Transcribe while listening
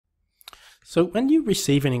So when you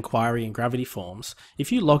receive an inquiry in Gravity Forms,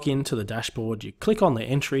 if you log into the dashboard, you click on the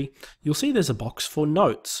entry, you'll see there's a box for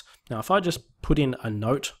notes. Now if I just put in a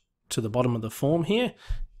note to the bottom of the form here,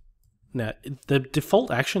 now the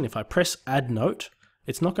default action, if I press add note,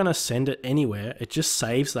 it's not going to send it anywhere, it just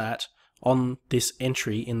saves that on this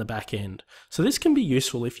entry in the back end. So this can be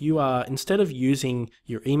useful if you are, instead of using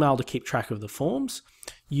your email to keep track of the forms,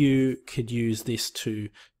 you could use this to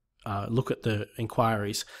look at the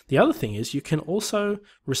inquiries. The other thing is you can also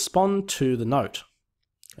respond to the note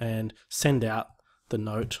and send out the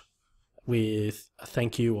note with a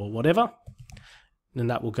thank you or whatever, and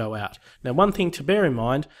that will go out. Now one thing to bear in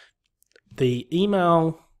mind, the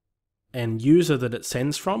email and user that it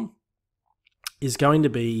sends from is going to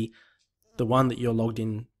be the one that you're logged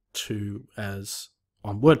in to as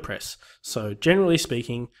on WordPress. So generally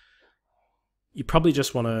speaking, you probably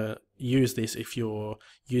just want to use this if you're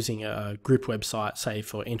using a group website, say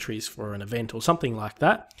for entries for an event or something like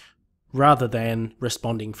that, rather than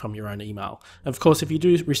responding from your own email. Of course, if you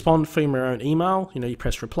do respond from your own email, you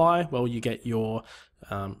press reply, well, you get your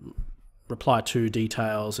reply to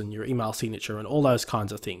details and your email signature and all those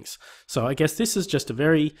kinds of things. So I guess this is just a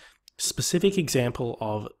very specific example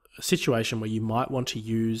of a situation where you might want to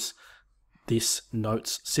use this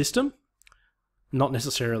notes system, not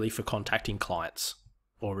necessarily for contacting clients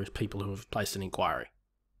or people who have placed an inquiry.